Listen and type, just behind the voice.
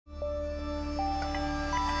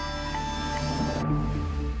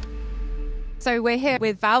So we're here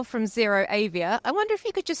with Val from ZeroAvia. I wonder if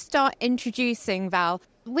you could just start introducing Val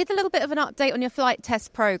with a little bit of an update on your flight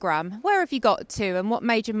test program. Where have you got to and what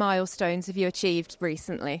major milestones have you achieved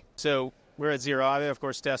recently? So we're at ZeroAvia, of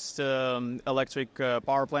course, test electric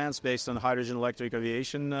power plants based on hydrogen electric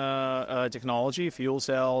aviation technology, fuel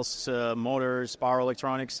cells, motors, power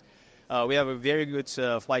electronics. We have a very good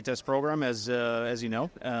flight test program, as you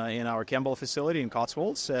know, in our Campbell facility in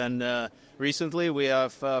Cotswolds. And recently we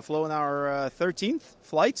have flown our 13th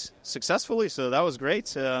flight successfully, so that was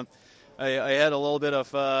great. I had a little bit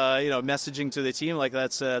of messaging to the team, like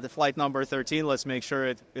that's the flight number 13. Let's make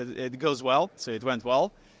sure it goes well. So it went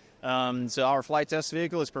well. So our flight test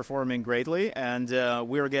vehicle is performing greatly, and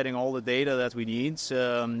we're getting all the data that we need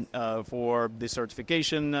for the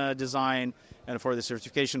certification design and for the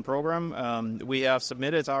certification program. We have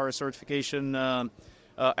submitted our certification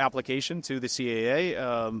application to the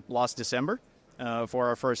CAA last December for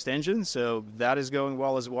our first engine, so that is going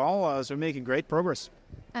well as well. So we're making great progress.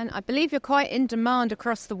 And I believe you're quite in demand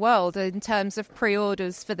across the world in terms of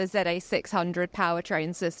pre-orders for the ZA600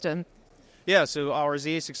 powertrain system. Yeah, so our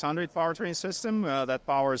ZA600 powertrain system that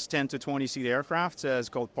powers 10 to 20 seat aircraft is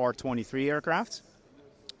called Part 23 aircraft.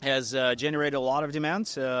 Has generated a lot of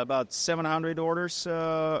demand, about 700 orders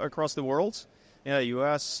across the world.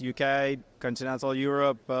 US, UK, continental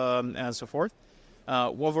Europe, and so forth.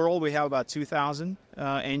 Overall, we have about 2,000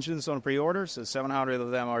 engines on pre-order, so 700 of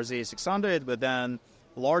them are ZA600, but then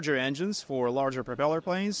larger engines for larger propeller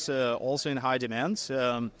planes, also in high demand,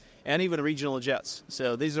 and even regional jets.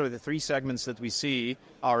 So these are the three segments that we see,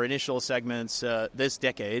 our initial segments this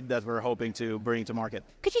decade that we're hoping to bring to market.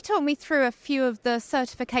 Could you talk me through a few of the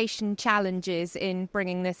certification challenges in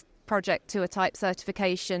bringing this project to a type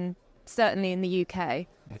certification, certainly in the UK?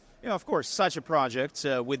 Yeah, of course, such a project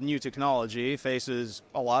with new technology faces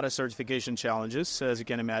a lot of certification challenges, as you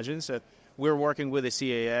can imagine. So we're working with the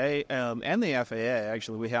CAA and the FAA.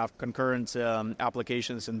 Actually, we have concurrent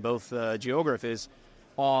applications in both geographies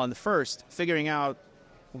on first figuring out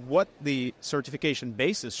what the certification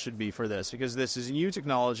basis should be for this, because this is new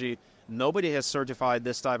technology. Nobody has certified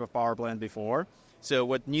this type of power plant before. So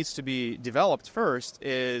what needs to be developed first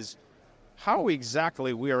is how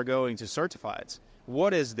exactly we are going to certify it.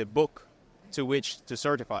 What is the book to which to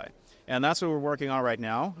certify? And that's what we're working on right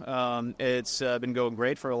now. It's been going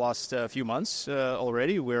great for the last few months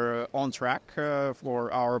already. We're on track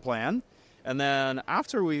for our plan. And then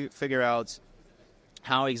after we figure out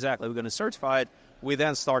how exactly we're going to certify it, we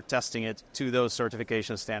then start testing it to those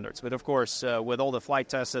certification standards. But of course, with all the flight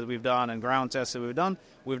tests that we've done and ground tests that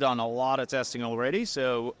we've done a lot of testing already.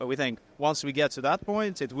 So we think once we get to that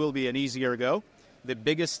point, it will be an easier go. The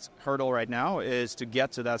biggest hurdle right now is to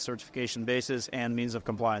get to that certification basis and means of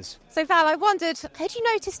compliance. So Val, I wondered, had you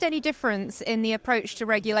noticed any difference in the approach to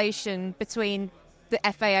regulation between the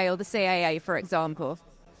FAA or the CAA, for example?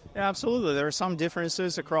 Yeah, absolutely. There are some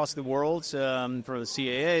differences across the world. For the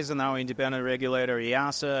CAA is now independent regulator,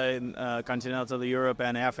 EASA in continental Europe,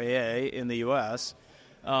 and FAA in the US.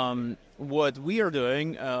 What we are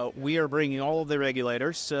doing, we are bringing all of the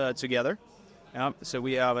regulators together. So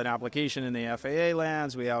we have an application in the FAA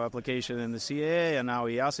lands, we have an application in the CAA, and now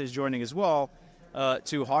EASA is joining as well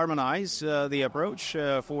to harmonize the approach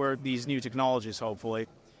for these new technologies, hopefully.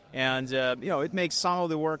 And, it makes some of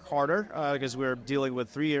the work harder because we're dealing with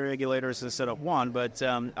 3 regulators instead of 1. But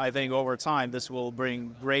I think over time this will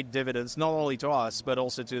bring great dividends, not only to us, but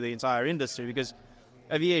also to the entire industry, because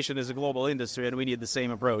aviation is a global industry and we need the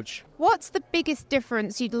same approach. What's the biggest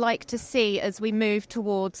difference you'd like to see as we move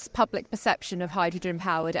towards public perception of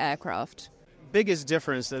hydrogen-powered aircraft? Biggest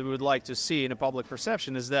difference that we would like to see in a public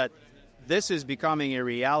perception is that this is becoming a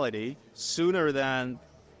reality sooner than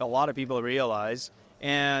a lot of people realize,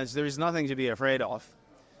 and there is nothing to be afraid of.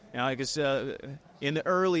 Because in the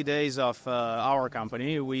early days of our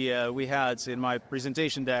company, we had, in my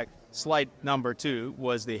presentation deck, slide number 2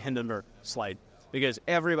 was the Hindenburg slide. Because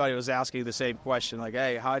everybody was asking the same question, like,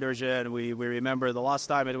 hey, hydrogen, we remember the last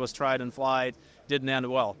time it was tried and flight, didn't end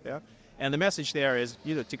well. Yeah? And the message there is,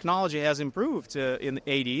 technology has improved in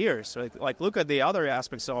 80 years. Like, look at the other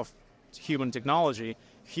aspects of human technology,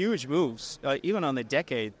 huge moves, even on a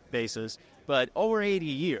decade basis. But over 80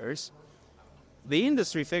 years, the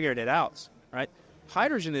industry figured it out, right?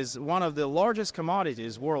 Hydrogen is one of the largest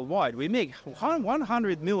commodities worldwide. We make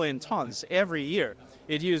 100 million tons every year.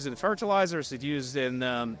 It's used in fertilizers, it's used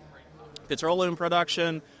in petroleum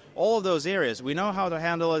production, all of those areas. We know how to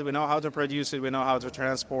handle it, we know how to produce it, we know how to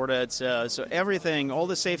transport it. So everything, all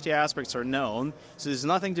the safety aspects are known. So there's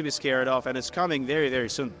nothing to be scared of, and it's coming very, very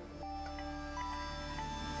soon.